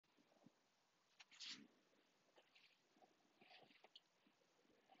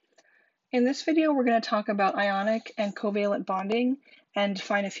In this video, we're going to talk about ionic and covalent bonding and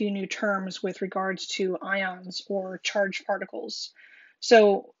define a few new terms with regards to ions or charged particles.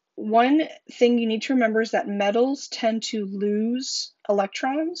 So one thing you need to remember is that metals tend to lose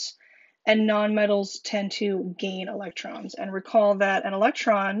electrons and nonmetals tend to gain electrons. And recall that an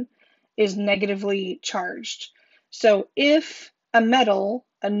electron is negatively charged. So if a metal,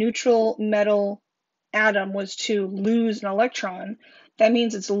 a neutral metal atom, was to lose an electron, that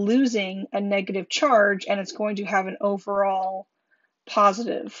means it's losing a negative charge and it's going to have an overall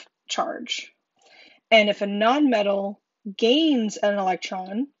positive charge. And if a nonmetal gains an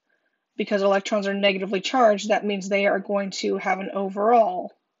electron, because electrons are negatively charged, that means they are going to have an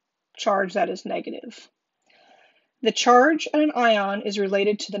overall charge that is negative. The charge on an ion is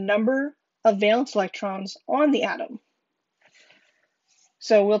related to the number of valence electrons on the atom.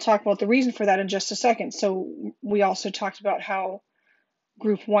 So we'll talk about the reason for that in just a second. So we also talked about how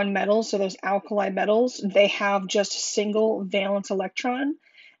group 1 metals, so those alkali metals, they have just a single valence electron,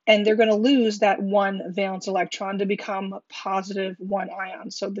 and they're going to lose that one valence electron to become positive 1 ion.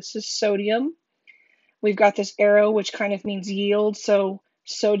 So this is sodium. We've got this arrow, which kind of means yield. So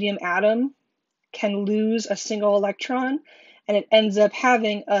sodium atom can lose a single electron, and it ends up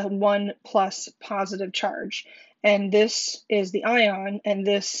having a 1 plus positive charge. And this is the ion, and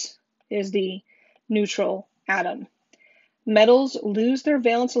this is the neutral atom. Metals lose their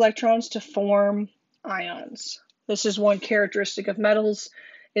valence electrons to form ions. This is one characteristic of metals,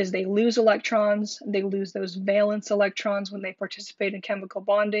 is they lose electrons. They lose those valence electrons when they participate in chemical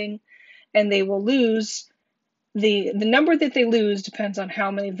bonding, and they will lose, the number that they lose depends on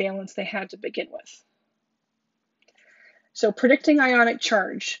how many valence they had to begin with. So predicting ionic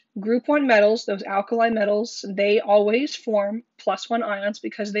charge, group 1 metals, those alkali metals, they always form +1 ions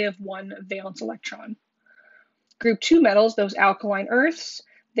because they have 1 valence electron. Group 2 metals, those alkaline earths,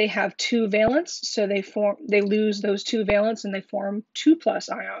 they have 2 valence, so they lose those 2 valence and they form 2+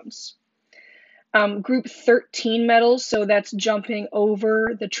 ions. Group 13 metals, so that's jumping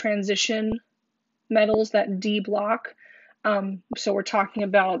over the transition metals, that D block. So we're talking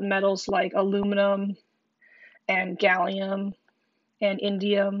about metals like aluminum and gallium and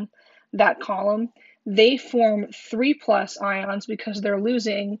indium, that column. They form 3+ ions because they're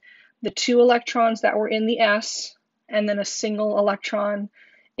losing the 2 electrons that were in the S and then a single electron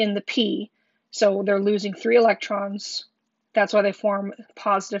in the P. So they're losing 3 electrons. That's why they form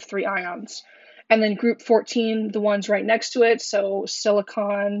positive 3 ions. And then group 14, the ones right next to it, so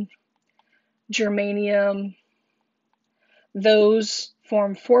silicon, germanium, those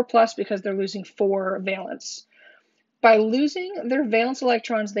form 4+ because they're losing 4 valence. By losing their valence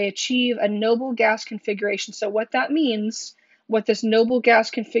electrons, they achieve a noble gas configuration. So what that means, what this noble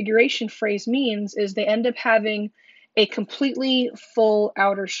gas configuration phrase means, is they end up having a completely full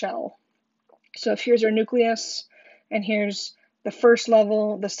outer shell. So if here's our nucleus, and here's the first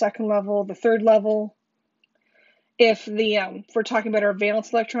level, the second level, the third level. If we're talking about our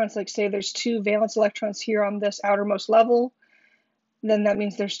valence electrons, like say there's 2 valence electrons here on this outermost level, then that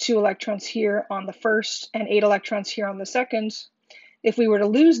means there's 2 electrons here on the first and 8 electrons here on the second. If we were to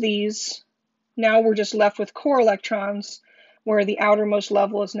lose these, now we're just left with core electrons, where the outermost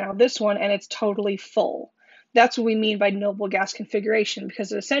level is now this one, and it's totally full. That's what we mean by noble gas configuration,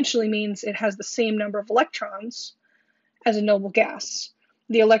 because it essentially means it has the same number of electrons as a noble gas.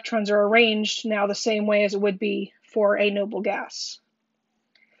 The electrons are arranged now the same way as it would be for a noble gas.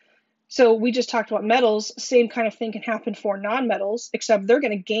 So we just talked about metals. Same kind of thing can happen for nonmetals, except they're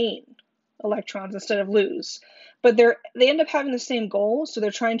going to gain electrons instead of lose. But they end up having the same goal, so they're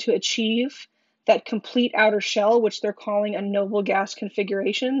trying to achieve that complete outer shell, which they're calling a noble gas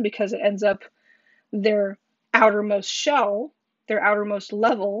configuration, because it ends up their outermost shell, their outermost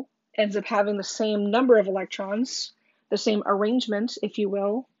level, ends up having the same number of electrons, the same arrangement, if you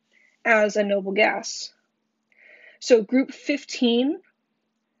will, as a noble gas. So group 15,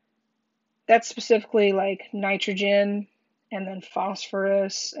 that's specifically like nitrogen and then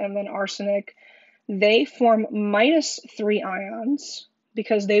phosphorus and then arsenic. They form -3 ions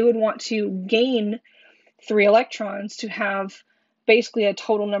because they would want to gain 3 electrons to have basically a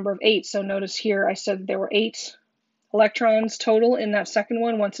total number of 8. So notice here I said there were 8 electrons total in that second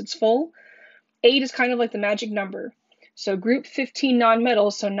one once it's full. 8 is kind of like the magic number. So group 15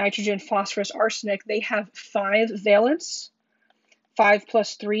 nonmetals, so nitrogen, phosphorus, arsenic, they have 5 valence. 5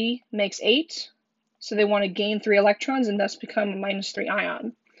 plus 3 makes 8, so they want to gain 3 electrons and thus become a -3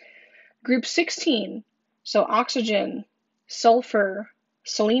 ion. Group 16, so oxygen, sulfur,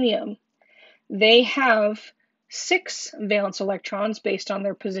 selenium, they have 6 valence electrons based on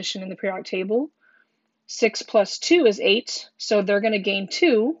their position in the periodic table. 6 plus 2 is 8, so they're going to gain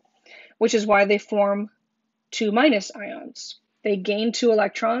 2, which is why they form 2 minus ions. They gain 2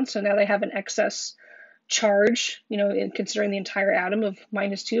 electrons, so now they have an excess charge, in considering the entire atom of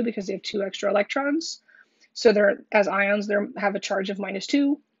 -2 because they have 2 extra electrons. So they're, as ions, they have a charge of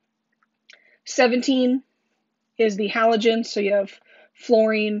 -2. 17 is the halogen, so you have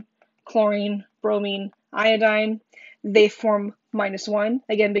fluorine, chlorine, bromine, iodine. They form -1,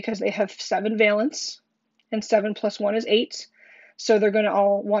 again, because they have 7 valence, and 7 plus 1 is 8. So they're going to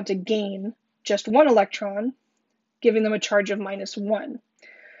all want to gain just 1 electron, giving them a charge of -1.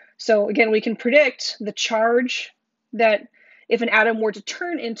 So again, we can predict the charge that if an atom were to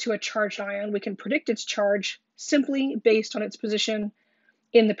turn into a charged ion, we can predict its charge simply based on its position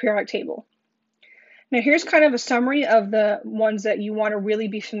in the periodic table. Now here's kind of a summary of the ones that you want to really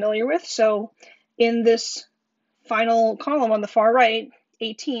be familiar with. So in this final column on the far right,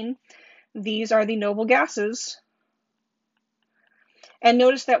 18, these are the noble gases. And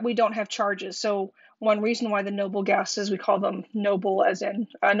notice that we don't have charges. So one reason why the noble gases, we call them noble as in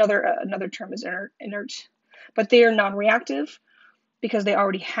another term is inert, but they are non-reactive because they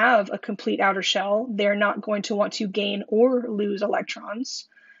already have a complete outer shell. They're not going to want to gain or lose electrons.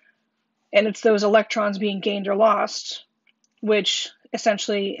 And it's those electrons being gained or lost, which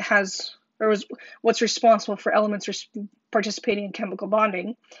essentially was what's responsible for elements participating in chemical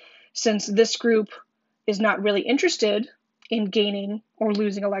bonding. Since this group is not really interested in gaining or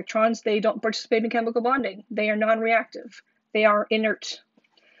losing electrons, they don't participate in chemical bonding. They are non-reactive. They are inert.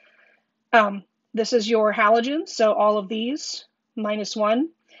 This is your halogen, so all of these -1,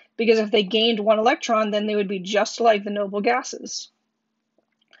 because if they gained 1 electron, then they would be just like the noble gases.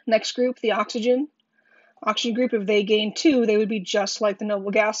 Next group, the oxygen group, if they gain 2, they would be just like the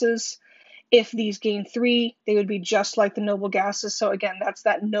noble gases. If these gain 3, they would be just like the noble gases. So again, that's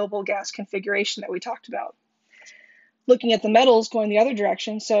that noble gas configuration that we talked about. Looking at the metals going the other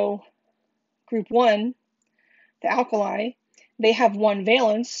direction, so group 1, the alkali, they have 1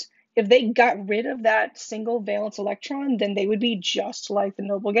 valence. If they got rid of that single valence electron, then they would be just like the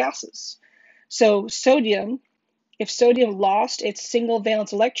noble gases. So sodium, if sodium lost its single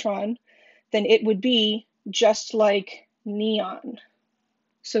valence electron, then it would be just like neon.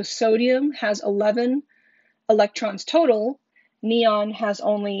 So sodium has 11 electrons total, neon has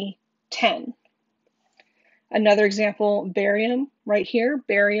only 10. Another example, barium, right here.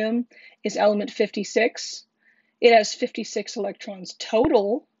 Barium is element 56. It has 56 electrons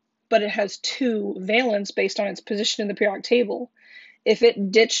total, but it has 2 valence based on its position in the periodic table. If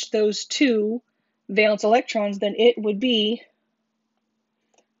it ditched those 2 valence electrons, then it would be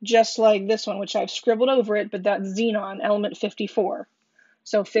just like this one, which I've scribbled over it, but that's xenon, element 54.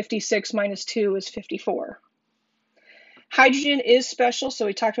 So 56 minus 2 is 54. Hydrogen is special, so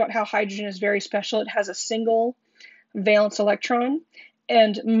we talked about how hydrogen is very special. It has a single valence electron,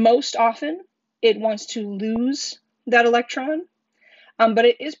 and most often it wants to lose that electron, but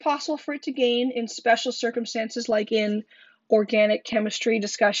it is possible for it to gain in special circumstances like in organic chemistry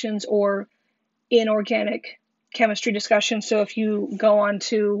discussions or inorganic chemistry discussions. So if you go on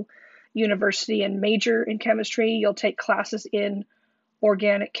to university and major in chemistry, you'll take classes in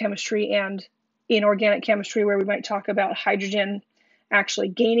organic chemistry and inorganic chemistry where we might talk about hydrogen actually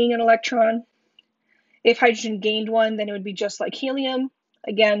gaining an electron. If hydrogen gained one, then it would be just like helium,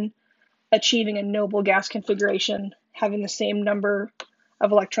 again, achieving a noble gas configuration, having the same number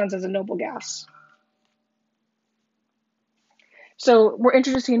of electrons as a noble gas. So we're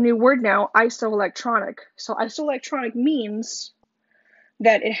introducing a new word now, isoelectronic. So isoelectronic means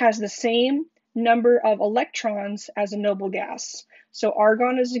that it has the same number of electrons as a noble gas. So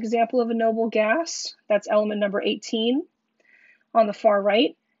argon is an example of a noble gas. That's element number 18 on the far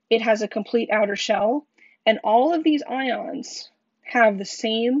right. It has a complete outer shell, and all of these ions have the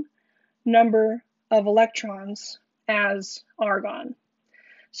same number of electrons as argon.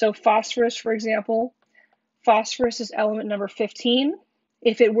 So phosphorus, for example, phosphorus is element number 15.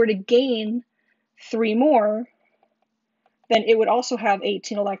 If it were to gain 3 more, then it would also have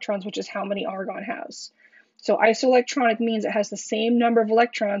 18 electrons, which is how many argon has. So isoelectronic means it has the same number of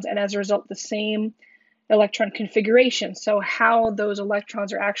electrons and as a result the same electron configuration. So how those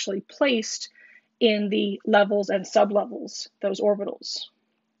electrons are actually placed in the levels and sublevels, those orbitals.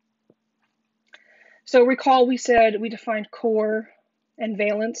 So recall we said we defined core and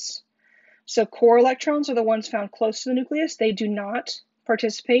valence. So core electrons are the ones found close to the nucleus. They do not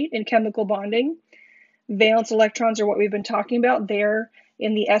participate in chemical bonding. Valence electrons are what we've been talking about. They're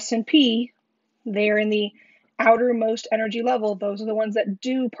in the S and P. They're in the outermost energy level. Those are the ones that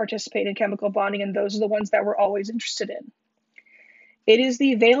do participate in chemical bonding, and those are the ones that we're always interested in. It is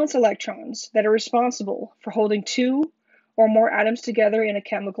the valence electrons that are responsible for holding 2 or more atoms together in a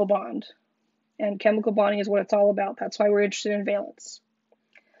chemical bond. And chemical bonding is what it's all about. That's why we're interested in valence.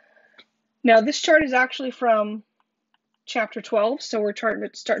 Now, this chart is actually from chapter 12, so we're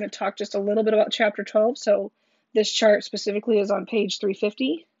starting to talk just a little bit about chapter 12. So this chart specifically is on page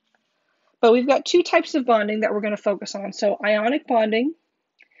 350. But we've got two types of bonding that we're going to focus on. So ionic bonding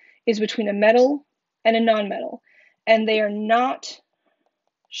is between a metal and a nonmetal, and they are not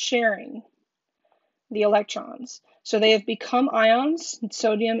sharing the electrons. So they have become ions.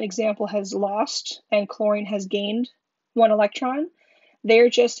 Sodium, example, has lost, and chlorine has gained 1 electron. They're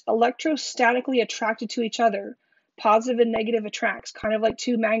just electrostatically attracted to each other. Positive and negative attracts, kind of like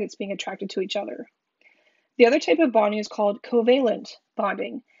two magnets being attracted to each other. The other type of bonding is called covalent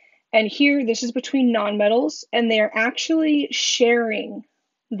bonding. And here, this is between nonmetals, and they are actually sharing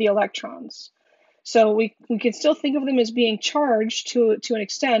the electrons. So we can still think of them as being charged to an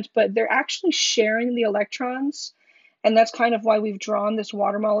extent, but they're actually sharing the electrons. And that's kind of why we've drawn this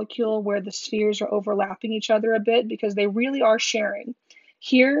water molecule where the spheres are overlapping each other a bit, because they really are sharing.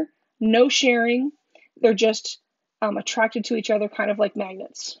 Here, no sharing. They're just attracted to each other, kind of like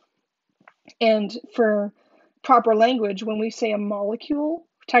magnets. And for proper language, when we say a molecule,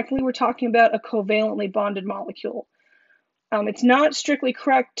 technically we're talking about a covalently bonded molecule. It's not strictly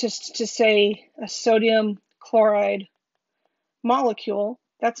correct to say a sodium chloride molecule.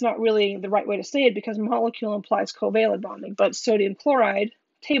 That's not really the right way to say it, because molecule implies covalent bonding. But sodium chloride,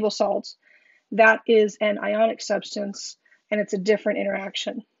 table salt, that is an ionic substance, and it's a different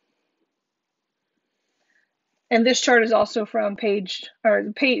interaction. And this chart is also from page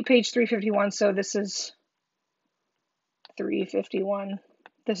 351, so this is 351.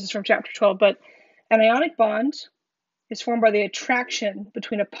 This is from chapter 12, but an ionic bond is formed by the attraction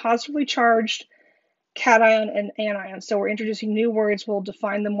between a positively charged cation and anion. So we're introducing new words. We'll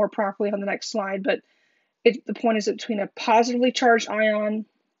define them more properly on the next slide, but the point is between a positively charged ion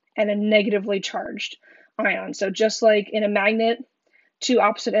and a negatively charged ion. So just like in a magnet, two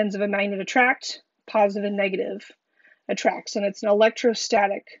opposite ends of a magnet attract, positive and negative attracts, and it's an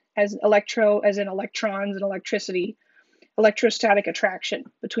electrostatic, as in electrons and electricity, electrostatic attraction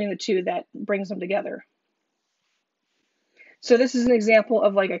between the two that brings them together. So this is an example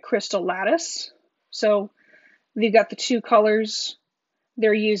of like a crystal lattice. So they've got the two colors.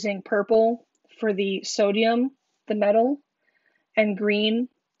 They're using purple for the sodium, the metal, and green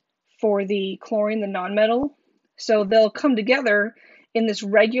for the chlorine, the nonmetal. So they'll come together in this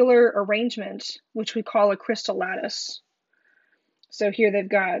regular arrangement, which we call a crystal lattice. So here they've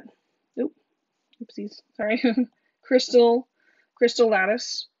got, crystal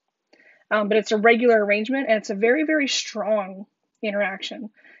lattice. But it's a regular arrangement, and it's a very, very strong interaction.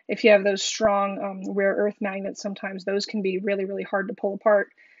 If you have those strong rare earth magnets, sometimes those can be really, really hard to pull apart.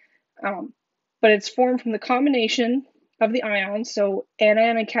 But it's formed from the combination of the ions, so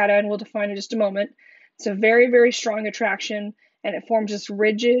anion and cation we'll define in just a moment. It's a very, very strong attraction, and it forms this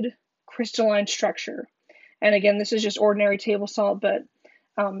rigid crystalline structure. And again, this is just ordinary table salt, but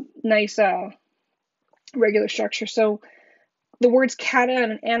nice regular structure. So the words cation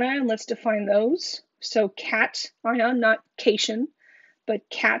and anion, let's define those. So cation, not cation, but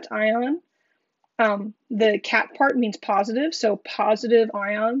cation. The cat part means positive, so positive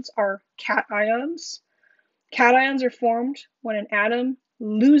ions are cations. Cations are formed when an atom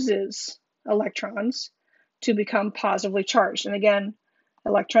loses electrons to become positively charged. And again,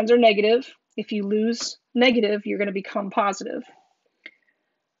 electrons are negative. If you lose negative, you're going to become positive.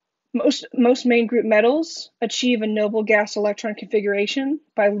 Most main group metals achieve a noble gas electron configuration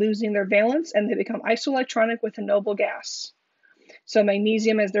by losing their valence, and they become isoelectronic with a noble gas. So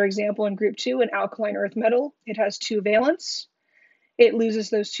magnesium is their example in group 2, an alkaline earth metal. It has 2 valence. It loses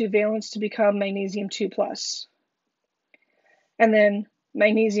those 2 valence to become magnesium 2+. And then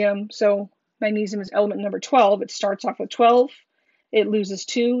magnesium, so magnesium is element number 12. It starts off with 12. It loses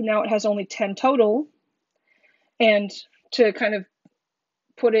 2. Now it has only 10 total. And to kind of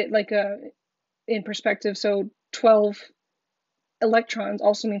put it like in perspective, so 12 electrons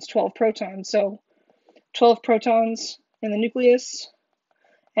also means 12 protons. So 12 protons in the nucleus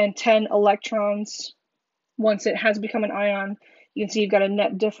and 10 electrons once it has become an ion. You can see you've got a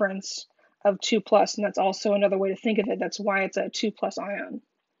net difference of 2+, and that's also another way to think of it. That's why it's a 2+ ion.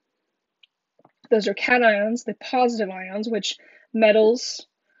 Those are cations, the positive ions, which metals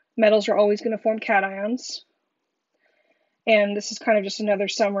are always going to form cations. And this is kind of just another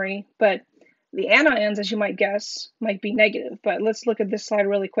summary, but the anions, as you might guess, might be negative. But let's look at this slide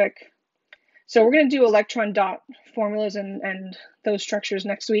really quick. So we're going to do electron dot formulas and those structures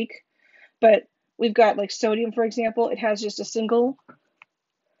next week. But we've got like sodium, for example, it has just a single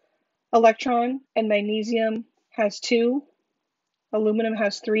electron, and magnesium has 2. Aluminum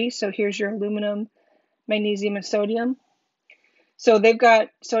has 3, so here's your aluminum, magnesium, and sodium. So they've got,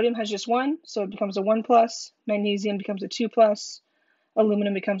 sodium has just 1, so it becomes a 1+, magnesium becomes a 2+,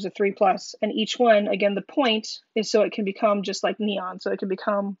 aluminum becomes a 3+, and each one, again, the point is so it can become just like neon, so it can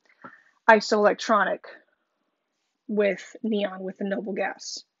become isoelectronic with neon, with the noble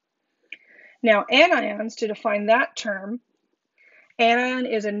gas. Now, anions, to define that term, anion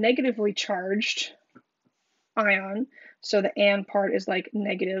is a negatively charged ion, so the an part is like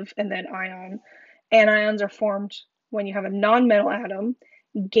negative, and then ion. Anions are formed when you have a nonmetal atom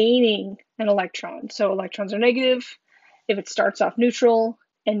gaining an electron. So electrons are negative. If it starts off neutral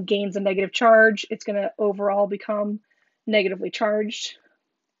and gains a negative charge, it's going to overall become negatively charged.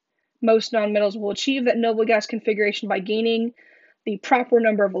 Most nonmetals will achieve that noble gas configuration by gaining the proper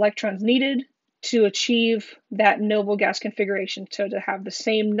number of electrons needed to achieve that noble gas configuration, so to have the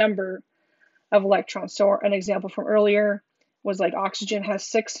same number of electrons. So an example from earlier was like oxygen has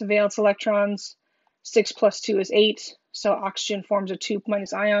 6 valence electrons, 6 plus 2 is 8, so oxygen forms a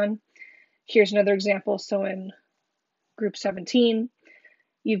 2- ion. Here's another example. So in group 17,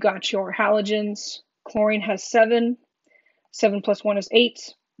 you've got your halogens. Chlorine has 7, 7 plus 1 is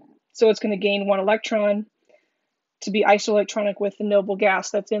 8, so it's going to gain 1 electron to be isoelectronic with the noble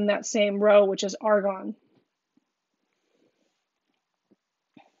gas that's in that same row, which is argon.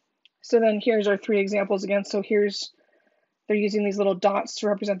 So then here's our 3 examples again. So here's, they're using these little dots to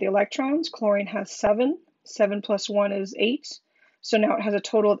represent the electrons. Chlorine has 7, 7 plus 1 is 8. So now it has a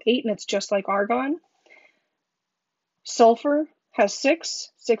total of 8, and it's just like argon. Sulfur has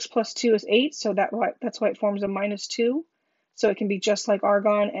 6, 6 plus 2 is 8, so that's why it forms a -2. So it can be just like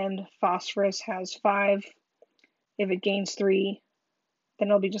argon, and phosphorus has 5. If it gains 3, then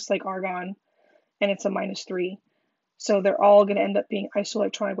it'll be just like argon, and it's a -3. So they're all going to end up being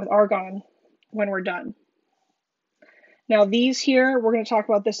isoelectronic with argon when we're done. Now these here, we're going to talk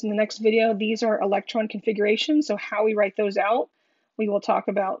about this in the next video. These are electron configurations, so how we write those out, we will talk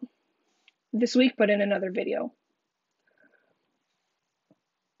about this week, but in another video.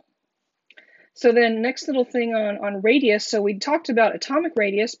 So then next little thing on radius, so we talked about atomic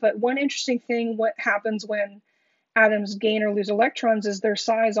radius, but one interesting thing, what happens when atoms gain or lose electrons, is their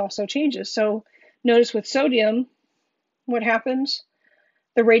size also changes. So notice with sodium, what happens?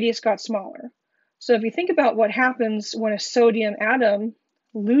 The radius got smaller. So if you think about what happens when a sodium atom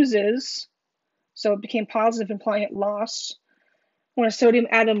loses, so it became positive implying it lost. When a sodium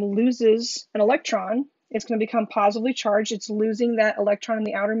atom loses an electron, it's going to become positively charged. It's losing that electron in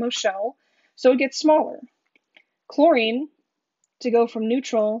the outermost shell, so it gets smaller. Chlorine, to go from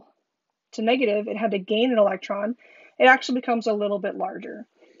neutral to negative, it had to gain an electron. It actually becomes a little bit larger.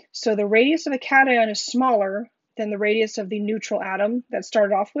 So the radius of a cation is smaller than the radius of the neutral atom that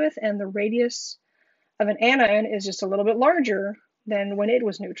started off with, and the radius of an anion is just a little bit larger than when it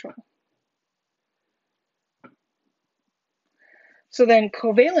was neutral. So then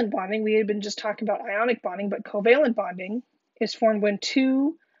covalent bonding, we had been just talking about ionic bonding, but covalent bonding is formed when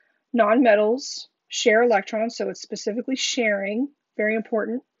 2 nonmetals share electrons, so it's specifically sharing, very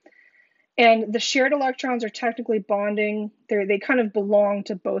important. And the shared electrons are technically bonding, they kind of belong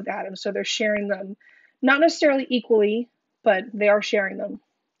to both atoms, so they're sharing them, not necessarily equally, but they are sharing them.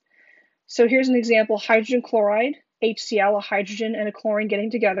 So here's an example, hydrogen chloride, HCl, a hydrogen and a chlorine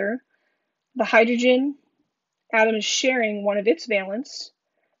getting together. The hydrogen atom is sharing one of its valence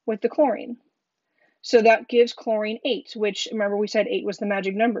with the chlorine. So that gives chlorine 8, which, remember we said 8 was the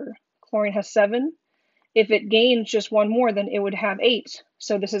magic number. Chlorine has 7. If it gains just 1 more, then it would have 8.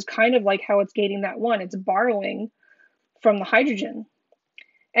 So this is kind of like how it's gaining that 1. It's borrowing from the hydrogen.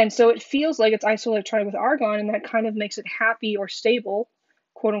 And so it feels like it's isoelectronic with argon, and that kind of makes it happy or stable,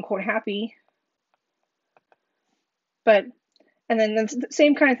 quote unquote happy. And then the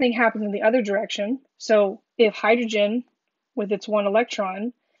same kind of thing happens in the other direction. So if hydrogen with its 1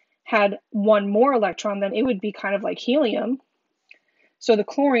 electron had 1 more electron, then it would be kind of like helium. So the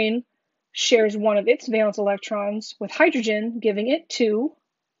chlorine shares one of its valence electrons with hydrogen, giving it 2.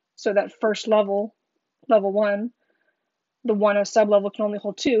 So that first level, level 1, the 1 as sublevel can only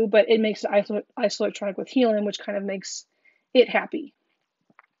hold 2, but it makes it isoelectronic with helium, which kind of makes it happy.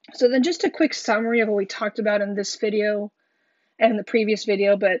 So then just a quick summary of what we talked about in this video and in the previous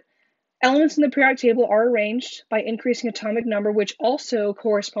video, but elements in the periodic table are arranged by increasing atomic number, which also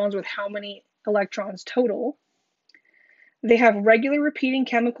corresponds with how many electrons total. They have regular repeating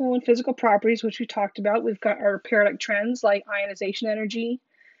chemical and physical properties, which we talked about. We've got our periodic trends like ionization energy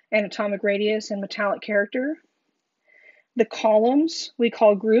and atomic radius and metallic character. The columns we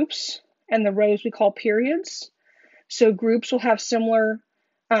call groups, and the rows we call periods. So groups will have similar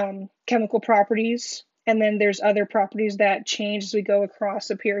chemical properties And then there's other properties that change as we go across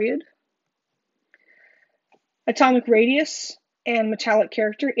a period. Atomic radius and metallic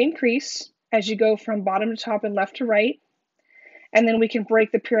character increase as you go from bottom to top and left to right. And then we can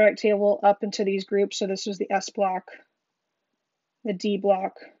break the periodic table up into these groups. So this was the S block, the D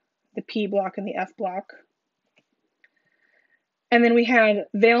block, the P block, and the F block. And then we had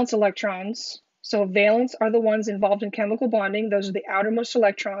valence electrons. So valence are the ones involved in chemical bonding. Those are the outermost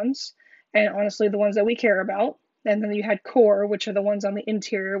electrons, and honestly, the ones that we care about. And then you had core, which are the ones on the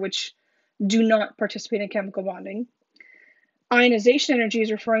interior, which do not participate in chemical bonding. Ionization energy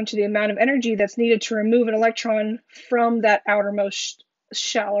is referring to the amount of energy that's needed to remove an electron from that outermost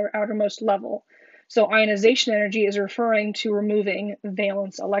shell or outermost level. So ionization energy is referring to removing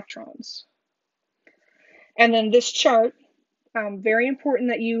valence electrons. And then this chart, very important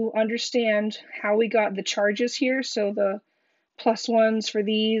that you understand how we got the charges here. So the +1s for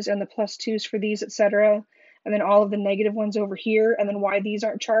these and the +2s for these, etc. And then all of the negative ones over here, and then why these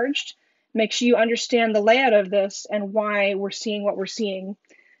aren't charged. Make sure you understand the layout of this and why we're seeing what we're seeing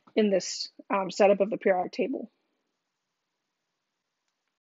in this setup of the periodic table.